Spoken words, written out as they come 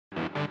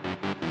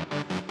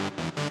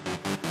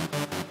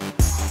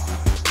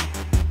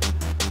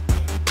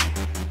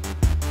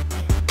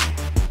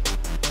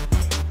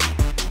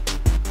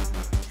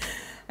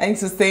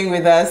Thanks for staying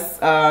with us.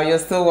 You're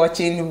still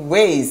watching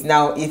Ways.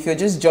 Now, if you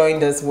just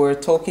joined us, we're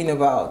talking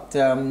about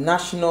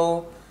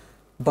national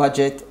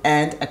budget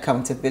and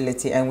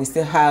accountability, and we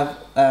still have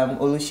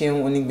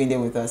Oluseun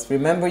Onigbinde with us.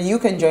 Remember, you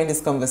can join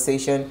this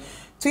conversation.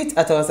 Tweet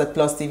at us at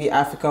Plus TV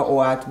Africa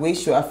or at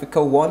Ways Show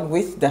Africa 1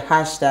 with the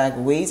hashtag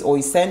Ways, or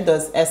you send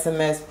us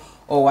SMS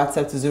or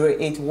WhatsApp to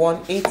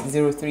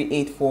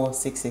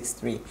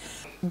 081-80384663.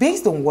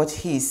 Based on what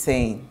he is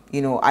saying,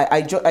 you know,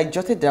 I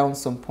jotted down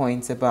some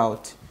points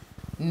about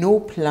no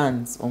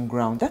plans on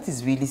ground. That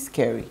is really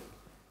scary.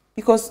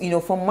 Because, you know,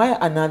 from my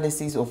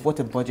analysis of what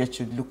a budget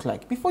should look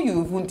like, before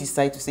you even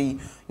decide to say you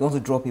want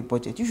to drop a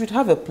budget, you should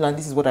have a plan.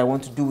 This is what I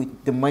want to do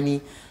with the money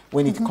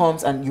when it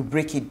comes, and you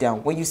break it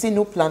down. When you say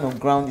no plan on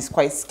ground, it's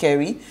quite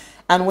scary.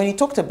 And when he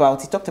talked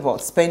about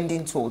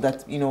spending tool,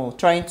 that, you know,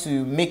 trying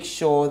to make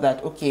sure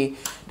that, okay,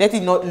 let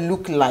it not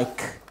look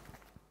like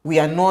we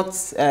are not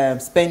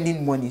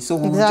spending money. So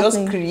we'll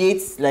just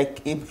create like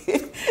a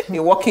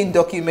working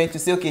document to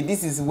say, okay,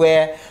 this is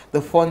where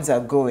the funds are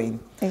going.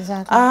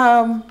 Exactly.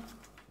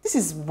 This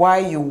is why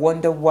you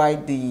wonder why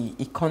the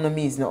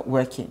economy is not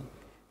working,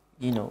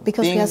 you know.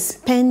 Because we are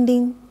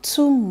spending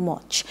too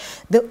much.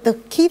 The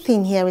key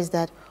thing here is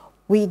that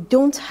we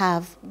don't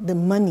have the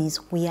monies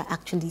we are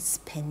actually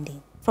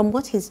spending. From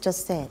what he's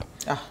just said.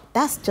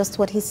 That's just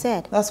what he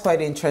said. That's quite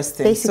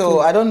interesting. Basically.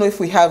 So I don't know if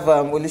we have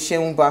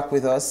Oluseun back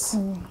with us.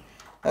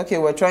 Okay,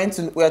 we are trying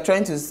to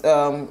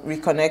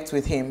reconnect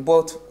with him,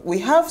 but we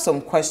have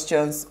some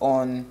questions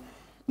on,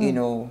 you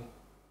know,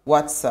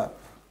 WhatsApp.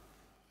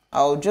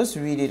 I'll just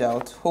read it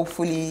out.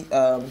 Hopefully,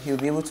 he'll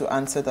be able to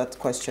answer that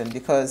question,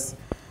 because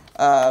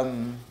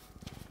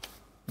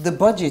the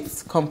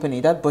budget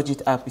company, that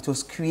budget app, it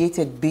was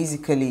created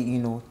basically, you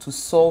know, to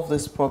solve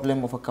this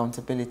problem of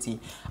accountability.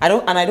 I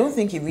don't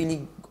think he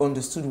really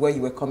understood where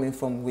you were coming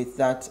from with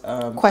that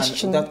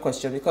question.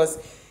 Because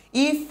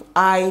if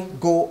I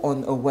go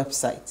on a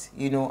website,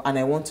 you know, and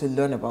I want to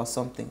learn about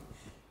something,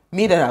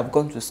 me that I've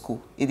gone to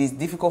school, it is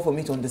difficult for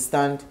me to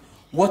understand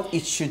what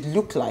it should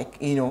look like,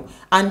 you know.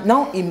 And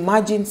now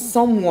imagine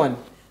someone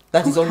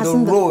that is on the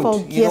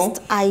road, you know.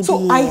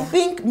 So I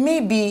think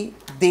maybe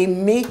they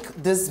make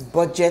this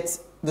budget,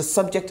 the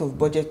subject of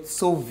budget,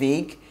 so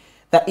vague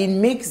that it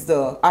makes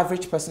the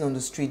average person on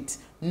the street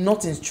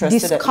not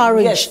interested.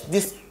 Discouraged. Yes,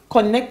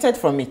 disconnected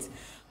from it.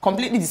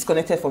 Completely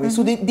disconnected from it.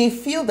 So they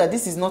feel that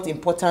this is not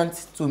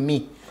important to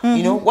me.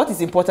 You know, what is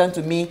important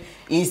to me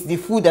is the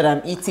food that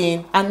I'm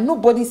eating, and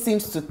nobody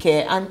seems to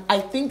care. And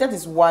I think that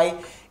is why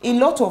a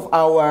lot of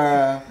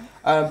our,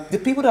 the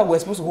people that we're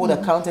supposed to hold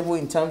accountable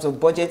in terms of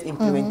budget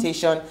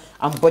implementation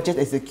and budget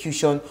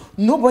execution,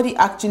 nobody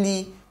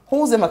actually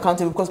holds them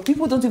accountable, because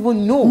people don't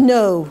even know.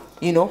 No.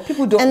 You know,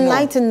 people don't know.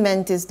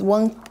 Enlightenment is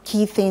one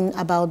key thing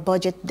about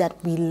budget that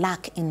we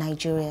lack in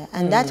Nigeria.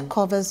 And that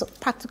covers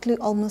practically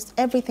almost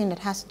everything that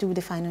has to do with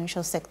the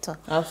financial sector.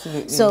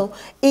 Absolutely. So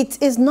it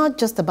is not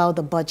just about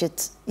the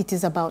budget. It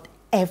is about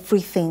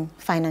everything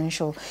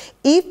financial.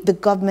 If the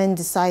government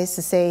decides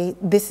to say,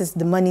 this is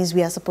the monies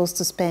we are supposed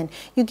to spend,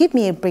 you give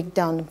me a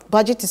breakdown.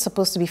 Budget is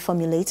supposed to be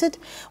formulated.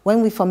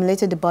 When we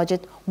formulated the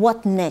budget,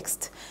 what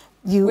next?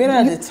 Where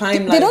are the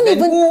timelines?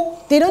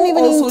 They don't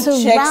even also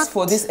checks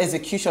for this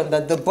execution,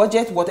 that the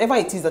budget, whatever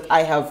it is that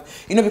I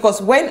have, you know,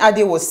 because when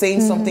Ade was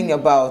saying something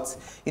about,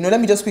 you know,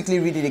 let me just quickly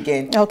read it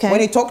again. Okay.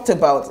 When he talked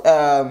about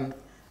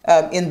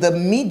in the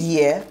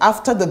mid-year,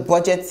 after the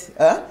budget,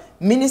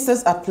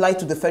 ministers applied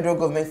to the federal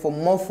government for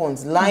more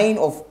funds, line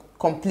of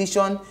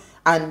completion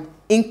and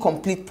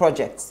incomplete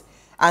projects.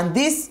 And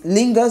this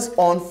lingers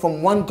on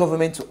from one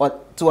government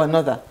to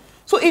another.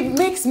 So it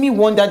makes me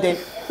wonder then,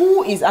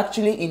 who is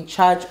actually in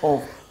charge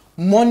of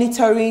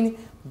monitoring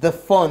the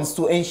funds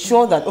to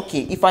ensure that,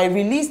 okay, if I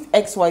released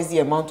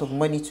XYZ amount of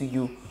money to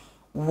you,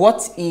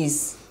 what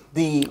is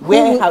the,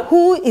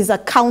 who is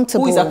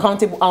accountable? Who is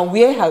accountable, and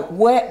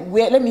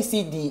where let me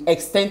see the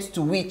extent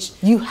to which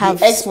you have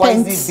the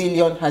XYZ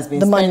billion has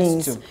been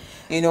spent to,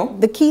 you know?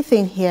 The key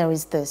thing here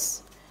is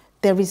this: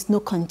 there is no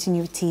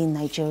continuity in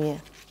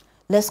Nigeria.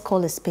 Let's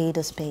call a spade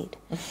a spade.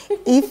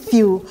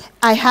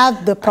 I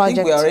have the project.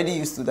 I think we're already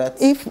used to that.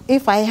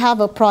 If I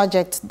have a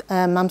project,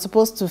 I'm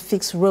supposed to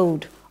fix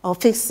road or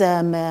fix,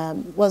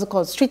 what's it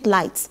called, street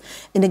lights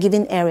in a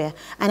given area.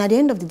 And at the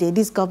end of the day,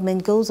 this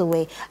government goes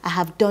away. I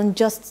have done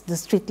just the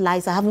street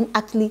lights. I haven't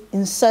actually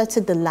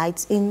inserted the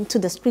lights into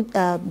the street,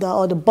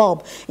 or the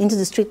bulb into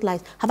the street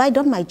lights. Have I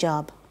done my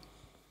job?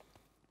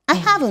 I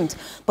haven't.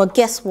 But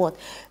guess what?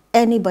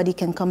 Anybody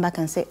can come back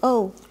and say,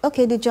 oh,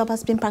 okay, the job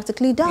has been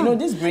practically done. You know,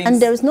 this brings,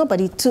 and there is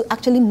nobody to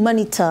actually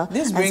monitor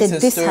and say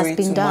this has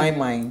been done. My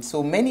mind.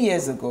 So many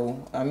years ago,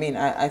 I mean,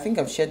 I think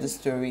I've shared this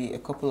story a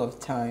couple of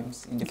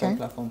times in different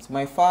platforms.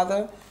 My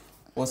father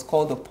was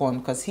called upon,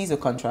 because he's a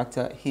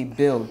contractor, he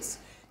builds.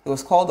 He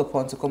was called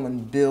upon to come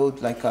and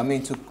build, like, I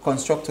mean, to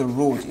construct a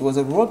road. It was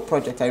a road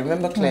project, I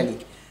remember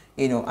clearly.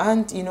 You know,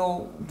 and, you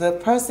know, the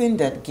person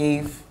that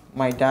gave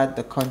my dad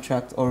the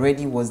contract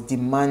already was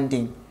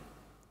demanding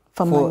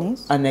for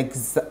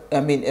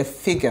a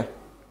figure,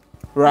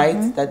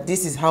 right? That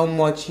this is how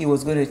much he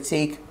was going to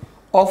take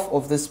off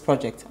of this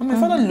project. And my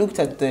father looked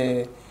at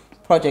the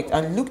project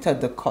and looked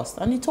at the cost,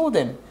 and he told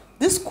them,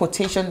 this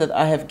quotation that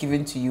I have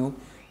given to you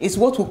is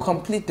what will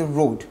complete the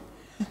road.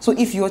 So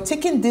if you're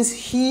taking this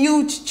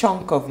huge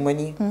chunk of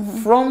money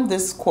from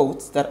this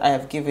quote that I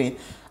have given,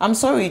 I'm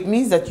sorry, it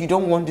means that you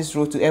don't want this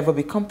road to ever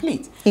be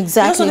complete.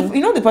 Exactly. You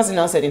know the person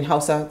now said in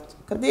Hausa,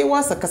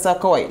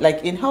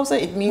 like in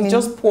Hausa, it means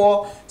just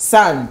pour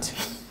sand,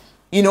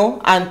 you know,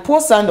 and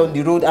pour sand on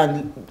the road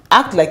and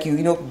act like you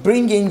know,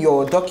 bring in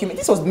your document.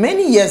 This was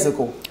many years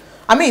ago.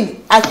 I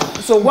mean,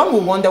 so one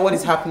will wonder what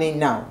is happening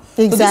now.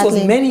 Exactly. So this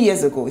was many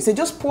years ago. He said,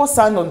 just pour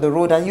sand on the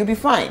road and you'll be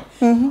fine.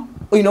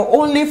 You know,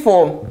 only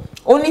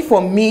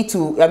for me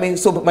to, I mean,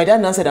 so my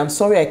dad now said, I'm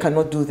sorry, I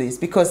cannot do this,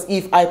 because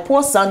if I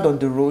pour sand on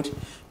the road,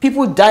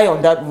 people die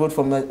on that road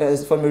from a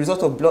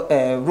result of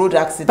road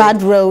accident.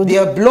 Bad road.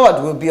 Their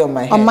blood will be on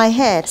my head. On my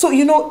head. So,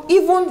 you know,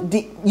 even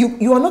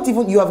you are not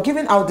even, you have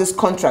given out this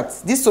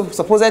contract, this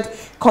supposed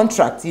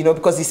contract, you know,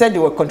 because he said they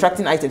were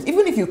contracting items.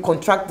 Even if you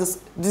contract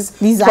these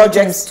projects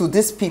items to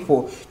these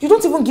people, you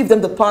don't even give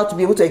them the power to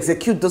be able to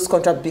execute this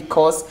contract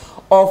because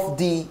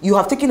of you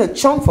have taken a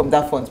chunk from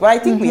that fund. But I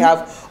think we have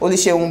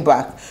Oluseun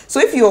back. So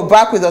if you're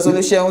back with us,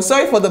 Oluseun,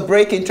 sorry for the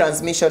break in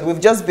transmission. We've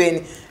just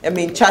been, I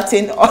mean,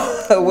 chatting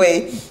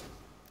away.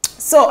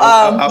 So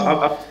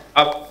I'll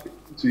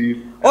to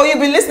you. Oh, you've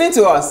been listening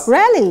to us?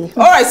 Really?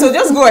 All right, so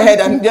just go ahead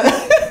and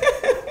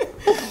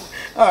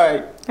all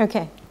right.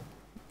 Okay.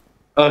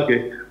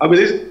 Okay. I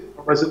mean,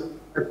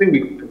 I think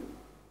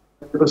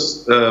we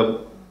just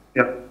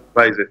yeah,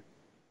 rise it.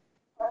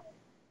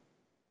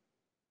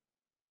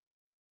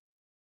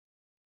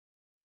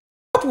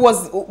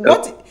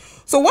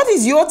 So what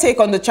is your take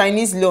on the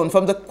Chinese loan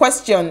from the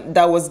question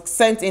that was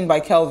sent in by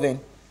Kelvin?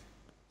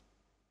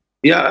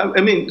 Yeah,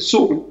 I mean,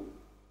 so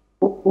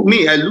for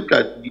me, I look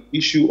at the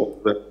issue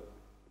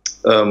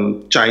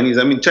of Chinese.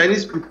 I mean,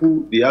 Chinese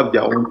people, they have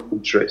their own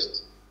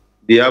interests.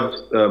 They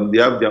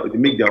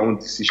make their own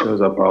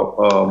decisions about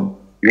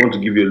we want to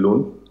give you a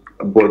loan,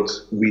 but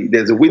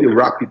there's a way they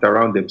wrap it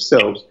around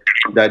themselves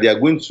that they are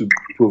going to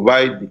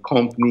provide the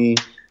company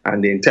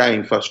and the entire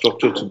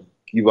infrastructure to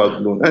give out the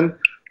loan. And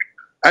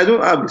I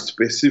don't have a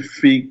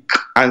specific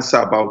answer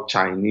about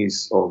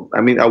Chinese.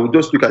 I mean, I would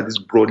just look at this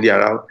broadly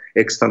around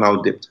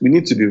external debt. We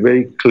need to be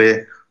very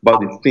clear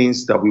about the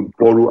things that we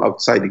borrow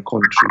outside the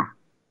country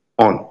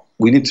on.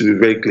 We need to be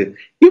very clear.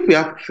 If we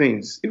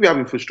have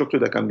infrastructure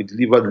that can be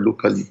delivered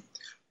locally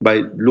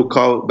by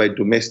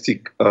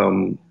domestic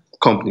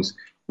companies,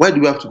 why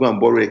do we have to go and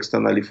borrow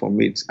externally from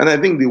it? And I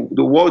think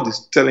the world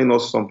is telling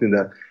us something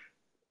that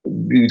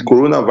with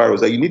coronavirus,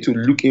 that you need to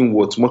look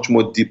inwards much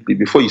more deeply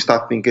before you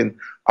start thinking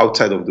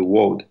outside of the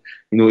world.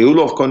 You know, a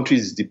lot of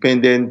countries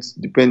dependent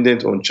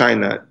on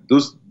China.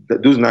 Those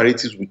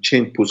narratives will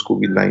change post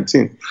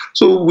COVID-19.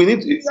 So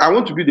I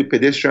want to build a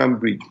pedestrian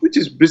bridge, which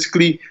is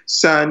basically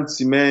sand,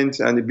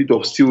 cement, and a bit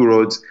of steel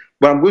rods.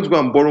 But I'm going to go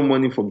and borrow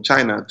money from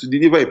China to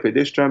deliver a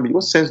pedestrian bridge.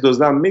 What sense does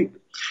that make?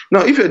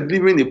 Now, if you're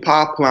delivering a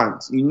power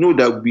plant, you know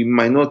that we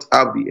might not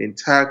have the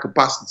entire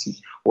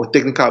capacity or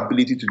technical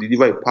ability to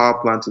deliver a power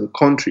plant to the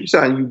country.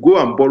 So, and you go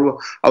and borrow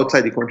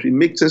outside the country, it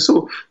makes sense.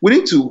 So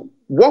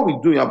what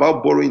we're doing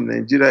about borrowing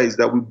in Nigeria is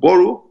that we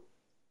borrow,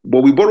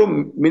 but we borrow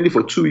mainly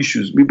for two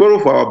issues. We borrow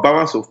for our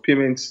balance of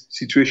payments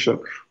situation,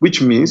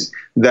 which means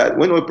that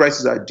when oil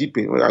prices are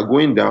dipping or are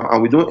going down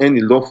and we don't earn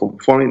a lot from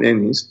foreign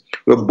earnings,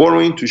 we're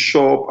borrowing to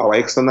shore up our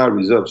external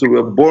reserves. So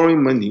we're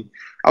borrowing money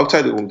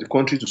outside of the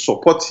country to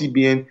support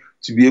CBN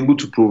to be able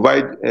to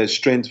provide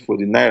strength for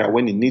the Naira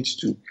when it needs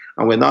to.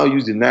 And we now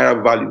use the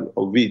Naira value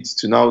of it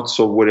to now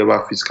solve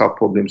whatever fiscal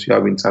problems you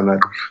have internally.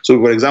 So,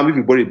 for example, if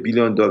you borrow $1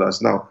 billion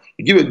now,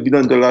 you give $1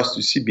 billion to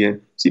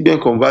CBN,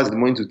 CBN converts the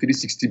money to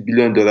 $360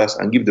 billion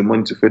and give the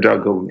money to federal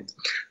government.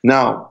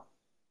 Now,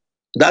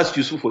 that's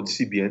useful for the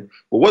CBN,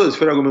 but what does the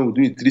federal government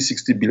do with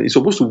 $360 billion? It's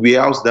supposed to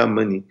warehouse that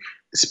money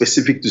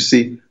specific to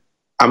say,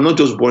 I'm not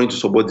just borrowing to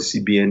support the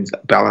CBN's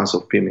balance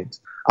of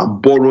payments.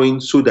 I'm borrowing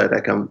so that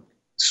I can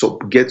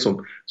get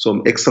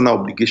some external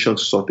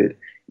obligations sorted.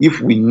 If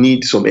we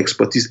need some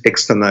expertise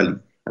externally,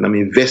 and I'm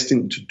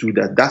investing to do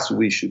that, that's the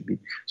way it should be.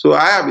 So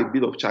I have a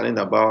bit of challenge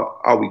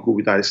about how we go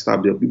with our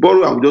external debt. We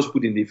borrow and we just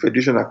put in the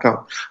federation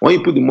account. When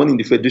you put the money in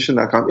the federation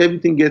account,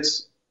 everything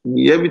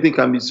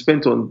can be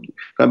spent on,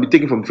 can be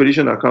taken from the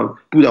federation account.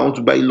 People that want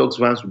to buy Lux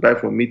vans will buy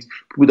from it.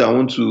 People that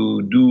want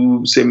to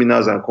do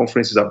seminars and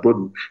conferences abroad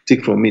will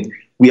take from it.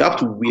 We have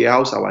to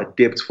warehouse our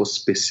debt for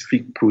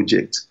specific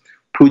projects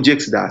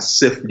that are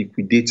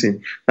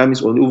self-liquidating. That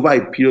means over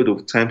a period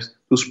of time,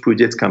 those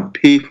projects can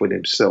pay for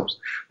themselves.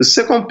 The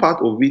second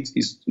part of it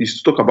is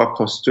to talk about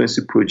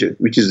constituency project,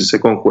 which is the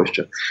second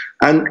question.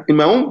 And in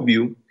my own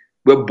view,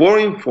 we're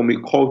borrowing from a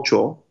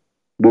culture,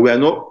 but we are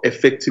not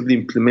effectively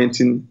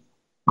implementing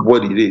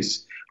what it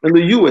is. In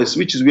the US,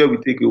 which is where we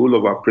take a hold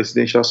of our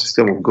presidential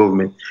system of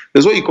government,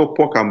 there's what you call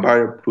pork and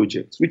barrel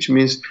projects, which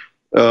means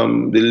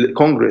the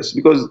Congress,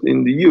 because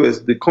in the US,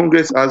 the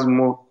Congress has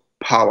more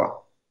power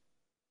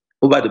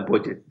over the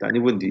budget than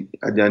even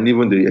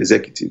the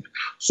executive.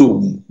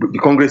 So the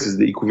Congress is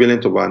the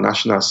equivalent of our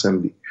National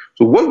Assembly.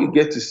 So what you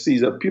get to see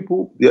is that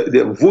people,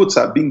 their votes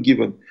are being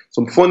given.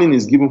 Some funding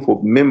is given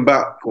for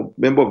member of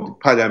the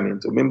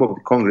parliament or member of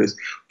the Congress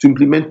to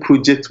implement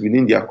projects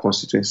within their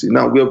constituency.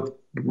 Now we have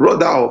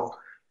brought that up,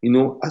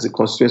 as a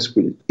constituency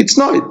project. It's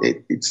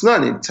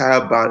not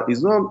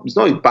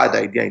a bad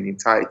idea in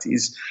entirety.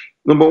 It's,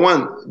 number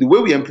one, the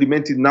way we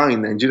implement it now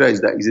in Nigeria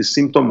is a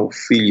symptom of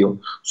failure.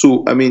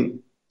 So I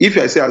mean, if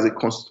I say as a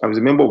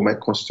member of my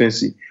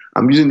constituency,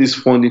 I'm using this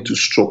funding to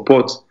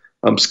support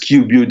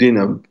skill building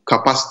and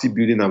capacity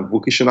building and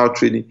vocational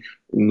training,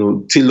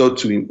 tailored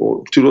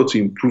to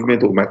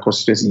improvement of my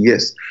constituency.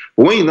 Yes,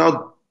 but when you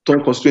now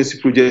turn constituency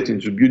project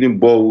into building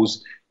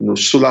boreholes,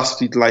 solar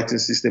street lighting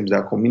systems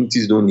that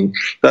communities don't need,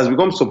 it has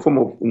become some form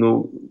of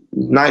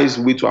nice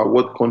way to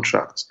award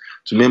contracts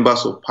to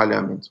members of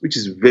parliament, which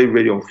is very,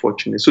 very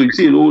unfortunate. So you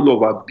see a whole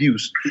lot of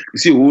abuse, you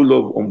see a whole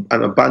lot of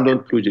an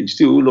abandoned project, you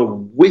see a whole lot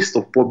of waste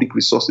of public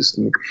resources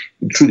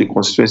through the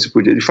constituency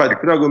project. In fact, the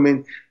federal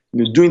government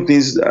doing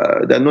things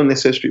that are not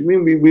necessary.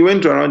 We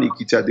went around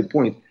Ikiti at the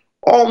point,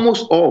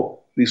 almost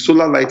all the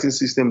solar lighting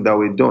systems that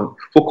were done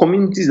for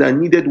communities that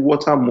needed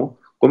water more,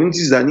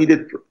 communities that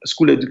needed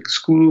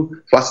school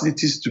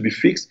facilities to be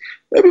fixed.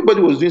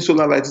 Everybody was doing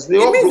solar lighting.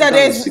 It means that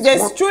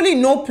there's truly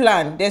no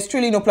plan. There's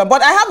truly no plan.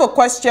 But I have a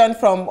question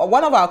from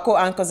one of our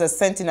co-anchors has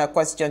sent in a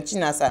question,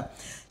 Chinasa.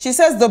 She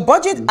says the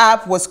budget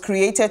app was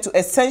created to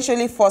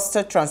essentially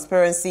foster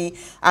transparency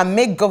and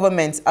make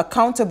government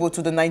accountable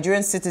to the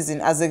Nigerian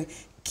citizen as a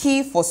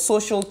key for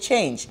social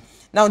change.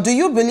 Now, do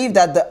you believe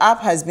that the app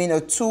has been a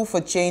tool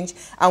for change?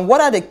 And what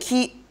are the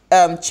key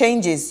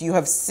changes you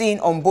have seen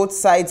on both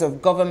sides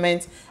of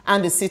government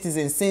and the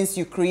citizens since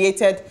you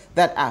created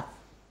that app?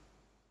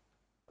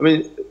 I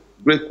mean,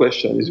 great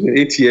question. It's been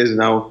 8 years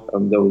now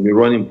that we've been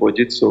running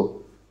budget,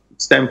 so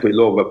it's time for a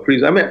lot of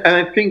appraisal. I mean,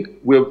 and I think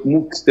we have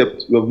moved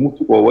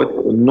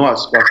forward, not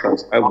as fast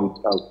as I would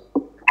have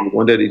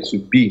wanted it to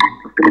be.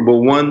 Number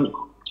one,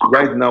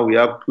 right now we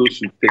have close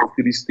to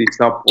 33 states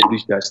now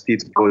publish their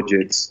state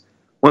budgets.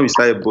 When we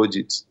started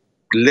budgets,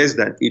 less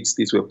than 8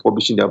 states were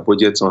publishing their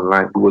budgets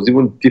online. It was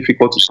even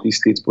difficult to see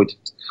state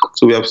budgets.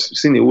 So we have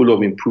seen a whole lot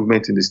of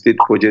improvement in the state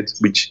budget,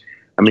 which,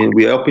 I mean,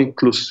 we are helping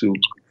close to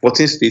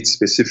 14 states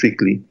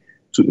specifically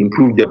to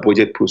improve their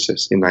budget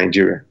process in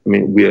Nigeria. I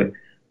mean,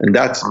 and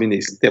that's been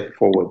a step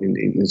forward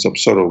in some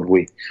sort of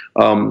way.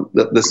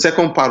 The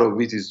second part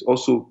of it is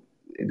also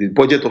the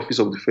budget office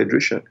of the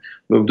Federation.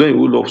 We've done a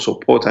whole lot of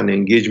support and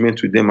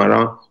engagement with them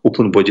around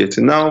open budget.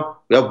 And now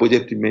we have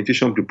budget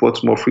implementation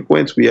reports more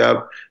frequent. We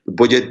have the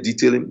budget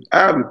detailing.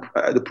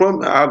 The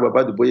problem I have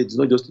about the budget is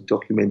not just the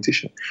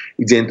documentation.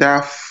 It's the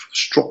entire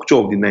structure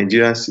of the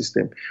Nigerian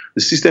system.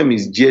 The system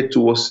is geared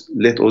towards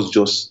let us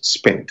just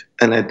spend.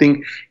 And I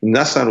think in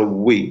that sort of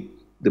way,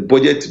 the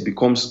budget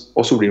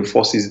also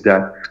reinforces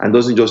that and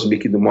doesn't just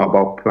make it more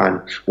about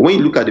planning. But when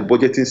you look at the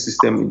budgeting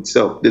system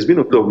itself, there's been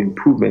a lot of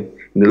improvement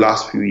in the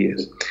last few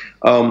years.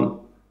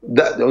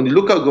 That on the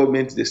local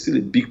government, there's still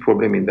a big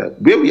problem in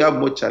that. Where we have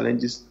more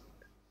challenges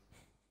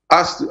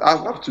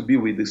have to be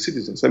with the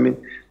citizens. I mean,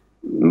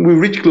 we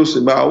reach close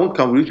to, our own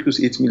count, we reach close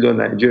to 8 million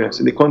Nigerians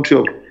in the country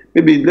of,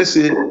 maybe, let's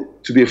say,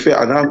 to be fair,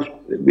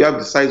 we have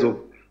the size of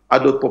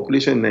adult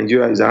population in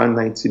Nigeria is around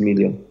 90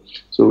 million.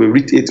 So we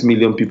reach 8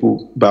 million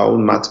people by our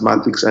own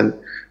mathematics. And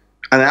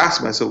I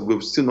ask myself,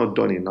 we've still not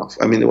done enough.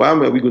 I mean, why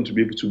are we going to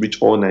be able to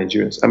reach all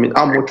Nigerians? I mean,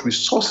 how much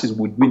resources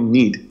would we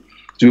need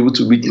to be able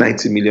to reach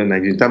 90 million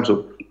Nigerians in terms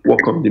of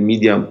work on the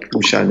media and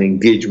push and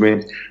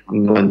engagement,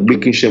 and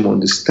making sure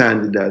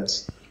understand that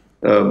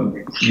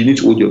you need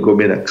to hold your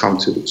government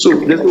accountable. So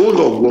there's a whole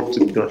lot of work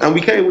to be done. And we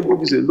can't even do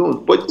this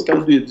alone. Budget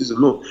can't do this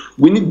alone.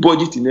 We need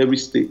budget in every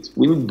state.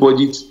 We need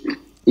budget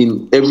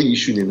in every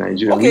issue in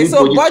Nigeria. Okay,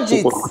 so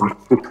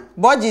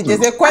budget.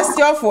 There's a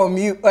question for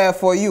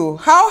you.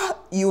 How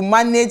you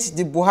manage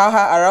the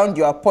buhaha around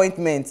your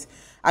appointment,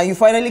 and you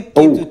finally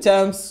came to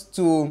terms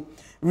to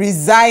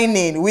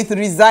resigning.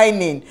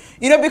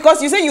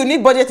 Because you say you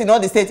need budget in all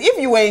the states. If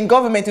you were in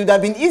government, it would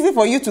have been easy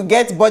for you to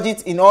get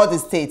budget in all the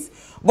states.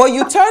 But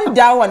you turned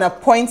down an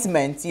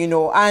appointment,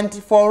 and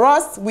for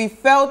us, we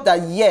felt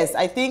that, yes,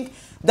 I think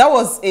that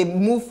was a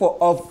move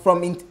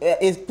from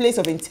a place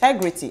of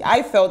integrity.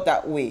 I felt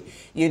that way,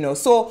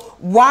 So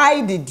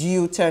why did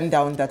you turn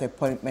down that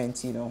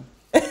appointment, I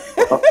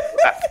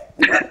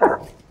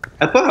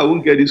thought I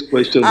wouldn't get this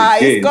question again.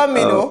 It's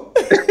coming,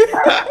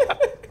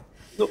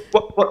 No,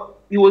 but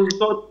it was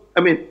not.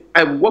 I mean,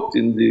 I worked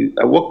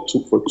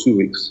for 2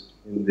 weeks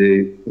in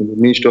the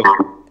Ministry of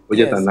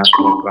Budget and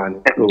National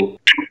Planning. So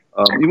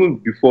even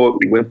before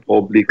we went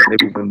public and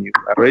everyone knew,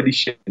 I already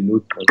shared a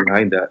note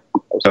behind that. I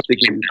was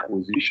taking this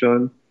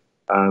position,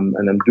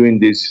 and I'm doing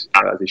this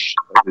as a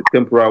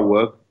temporary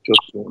work just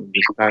to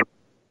understand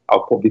how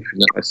public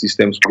finance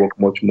systems work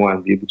much more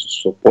and be able to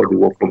support the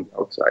work from the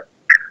outside.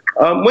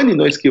 When the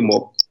noise came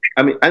up,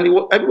 I mean,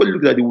 everybody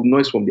looked at the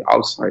noise from the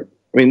outside.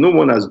 I mean, no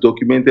one has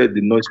documented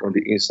the noise on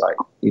the inside.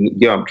 You know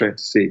what I'm trying to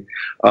say?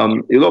 A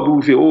lot of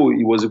people say, oh,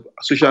 it was a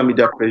social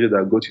media pressure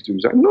that got you to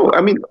resign. No,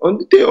 I mean, on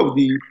the day of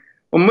the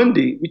On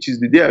Monday, which is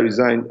the day I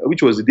resigned,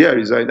 which was the day I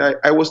resigned,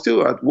 I was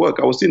still at work.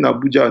 I was still in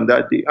Abuja on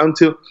that day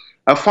until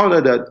I found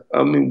out that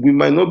we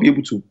might not be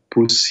able to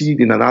proceed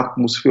in an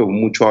atmosphere of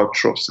mutual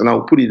trust. And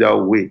I'll put it that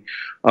way.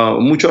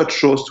 Mutual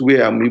trust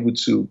where I'm able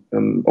to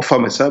offer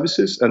my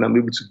services and I'm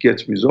able to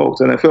get results.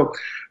 And I felt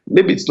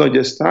maybe it's not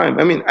just time.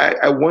 I mean,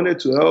 I wanted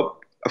to help.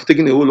 I've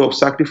taken a whole lot of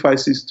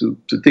sacrifices to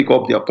take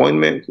up the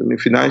appointment. I mean,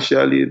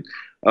 financially,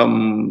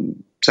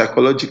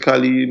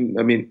 psychologically.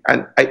 I mean,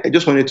 and I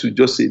just wanted to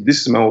just say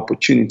this is my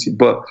opportunity.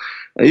 But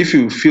if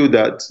you feel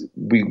that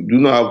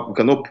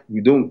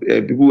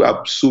people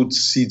have sowed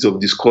seeds of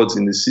discord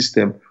in the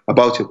system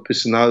about your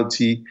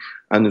personality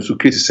and to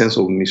create a sense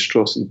of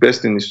mistrust, the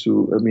best thing is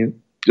to,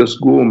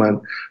 just go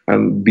home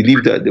and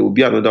believe that there will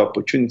be another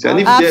opportunity. And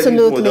if there is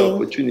no other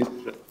opportunity,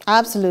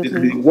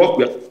 the work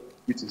we have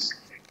to do is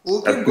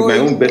we'll keep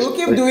going. We'll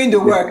keep doing the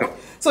work.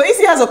 So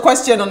Isi has a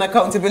question on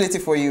accountability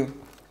for you.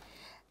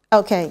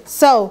 Okay,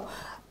 so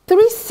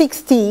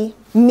 $360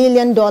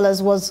 million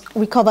was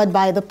recovered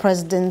by the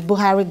President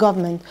Buhari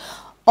government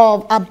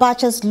of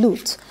Abacha's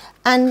loot,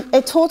 and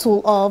a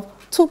total of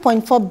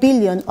 2.4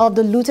 billion of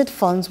the looted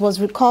funds was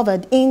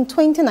recovered in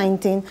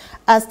 2019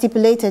 as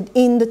stipulated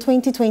in the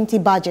 2020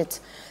 budget.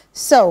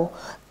 So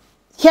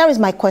here is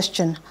my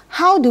question.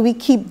 How do we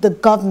keep the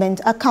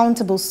government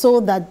accountable so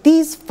that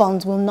these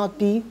funds will not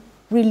be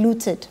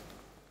relooted?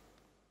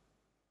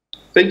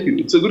 Thank you.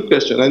 It's a good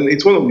question. And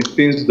it's one of the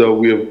things that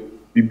we have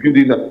been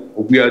building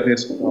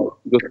awareness about.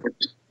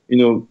 Because,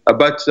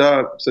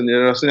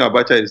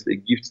 Abacha is a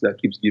gift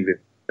that keeps giving.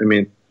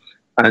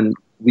 And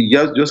we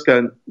are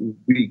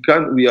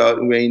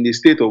in a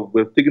state of,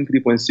 we've taken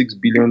 $3.6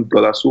 billion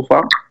so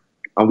far,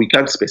 and we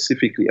can't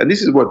specifically. And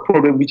this is what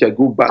problem which I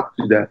go back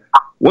to that.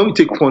 When we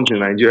take funds in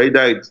Nigeria,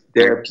 either it's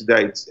debt,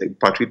 either it's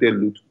repatriated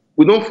loot,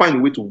 we don't find a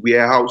way to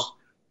warehouse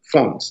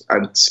funds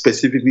and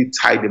specifically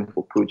tie them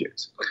for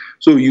projects.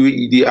 So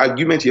the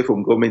argument here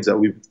from government is that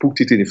we've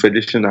put it in a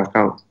federation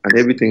account and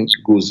everything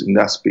goes in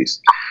that space.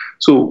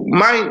 So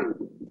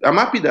I'm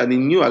happy that the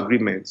new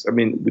agreements,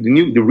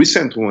 the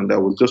recent one that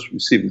was just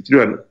received,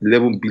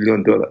 $311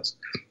 billion,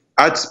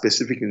 adds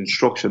specific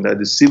instruction that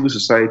the civil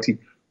society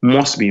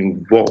must be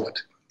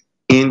involved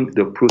in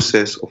the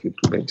process of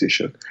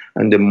implementation,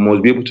 and they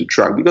must be able to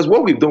track. Because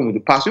what we've done with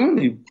the past, even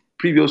the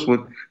previous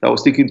one that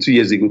was taken 2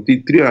 years ago,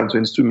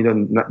 $322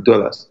 million.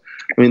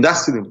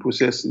 That's still in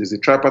process. There's a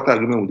tripartite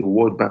agreement with the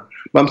World Bank,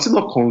 but I'm still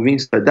not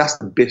convinced that that's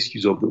the best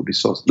use of the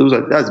resource.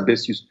 That's the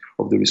best use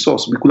of the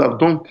resource. We could have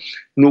done,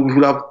 we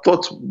would have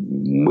thought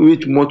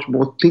much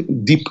more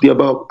deeply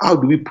about how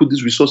do we put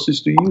these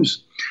resources to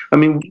use.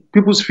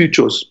 People's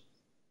futures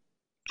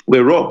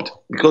were robbed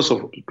because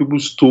of people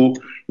stole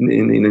in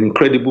an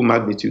incredible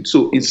magnitude.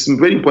 So it's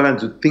very important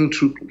to think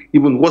through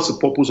even what's the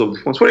purpose of the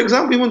funds. For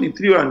example, even the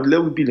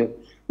 $311 billion,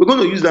 we're going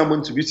to use that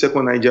money to build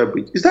Second Niger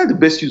Bridge. Is that the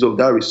best use of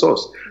that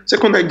resource?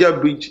 Second Niger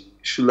Bridge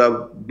should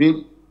have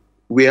been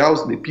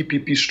warehoused in the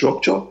PPP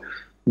structure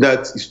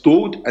that is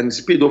told and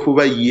is paid off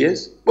over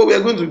years. But we are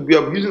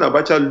using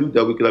Abacha loot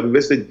that we could have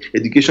invested in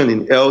education,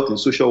 in health, in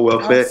social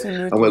welfare,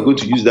 and we're going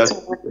to use that.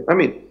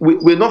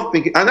 We're not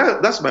thinking, and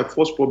that's my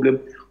first problem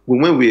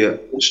when we are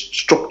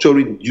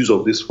structuring the use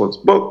of these funds.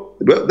 But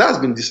that's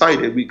been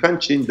decided. We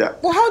can't change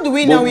that. Well, how do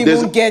we now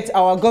even get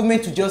our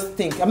government to just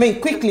think?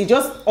 Quickly,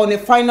 just on a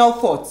final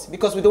thought,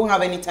 because we don't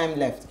have any time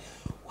left.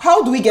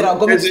 How do we get our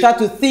government to start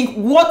to think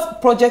what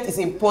project is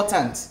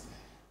important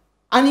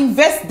and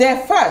invest there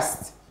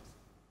first?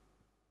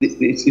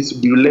 It's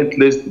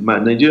relentless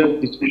demand. Nigeria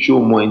needs to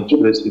show more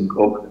interest in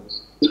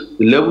governance.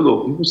 The level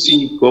of people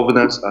see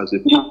governance as a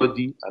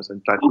parody, as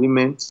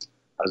entertainment,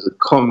 as a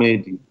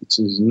comedy. It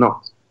is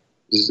not.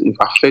 It's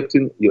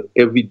affecting your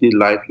everyday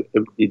life, your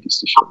everyday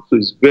decision. So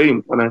it's very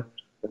important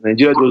that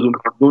Nigeria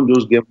don't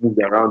just get moved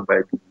around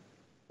by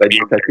the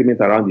entertainment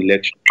around the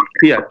election.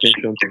 Pay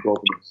attention to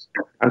governance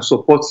and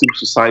support civil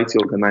society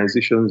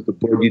organizations, the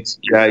Budget,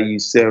 TIE,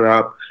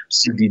 SERAP,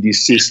 CDD,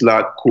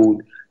 CISLA,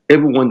 Code,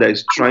 everyone that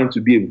is trying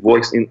to be a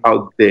voice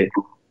out there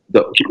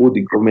that hold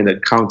the government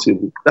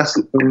accountable. That's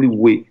the only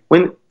way.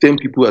 When 10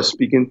 people are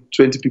speaking,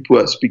 20 people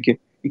are speaking,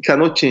 it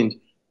cannot change.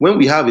 When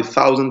we have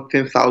 1,000,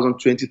 10,000,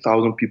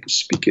 20,000 people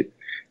speaking,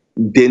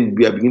 then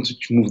we are beginning to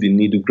move the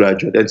needle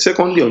gradually. And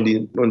secondly, on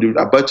the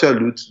Abacha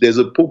loot, there's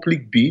a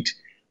public bid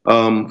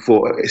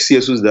for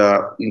CSOs that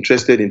are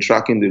interested in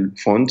tracking the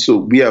fund. So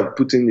we are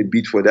putting a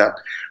bid for that.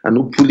 And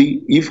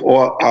hopefully, if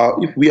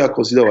we are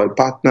considered our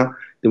partner,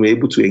 then we're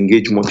able to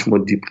engage much more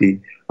deeply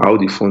how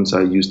the funds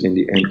are used in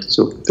the end.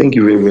 So thank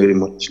you very, very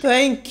much.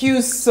 Thank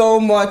you so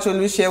much,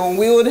 Olusegun.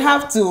 We would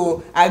have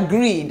to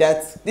agree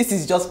that this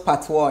is just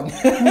part one.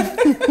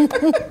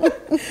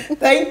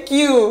 Thank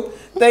you.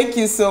 Thank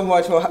you so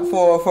much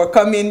for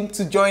coming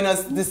to join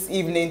us this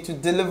evening to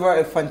deliver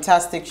a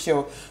fantastic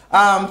show.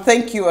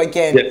 Thank you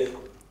again. Yeah.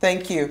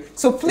 Thank you.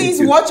 So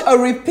please watch a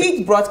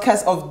repeat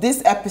broadcast of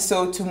this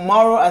episode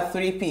tomorrow at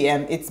 3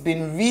 p.m. It's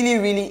been really,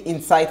 really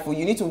insightful.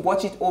 You need to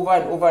watch it over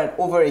and over and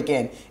over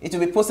again. It will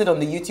be posted on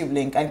the YouTube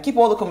link, and keep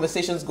all the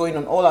conversations going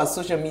on all our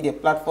social media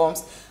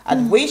platforms at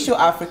Wayshow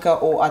Africa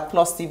or at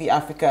Plus TV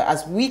Africa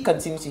as we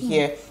continue to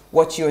hear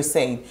what you're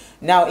saying.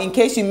 Now, in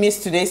case you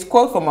missed today's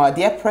quote from our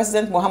dear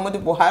President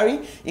Muhammadu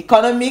Buhari,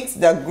 economics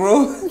that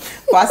grow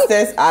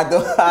fastest are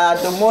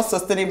the most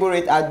sustainable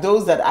rate are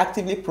those that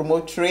actively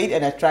promote trade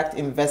and attract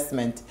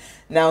investment.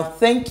 Now,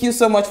 thank you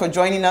so much for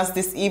joining us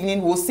this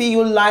evening. We'll see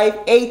you live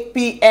 8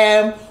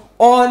 p.m.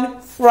 on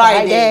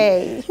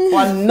Friday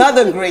for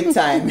another great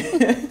time.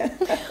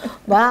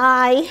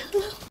 Bye.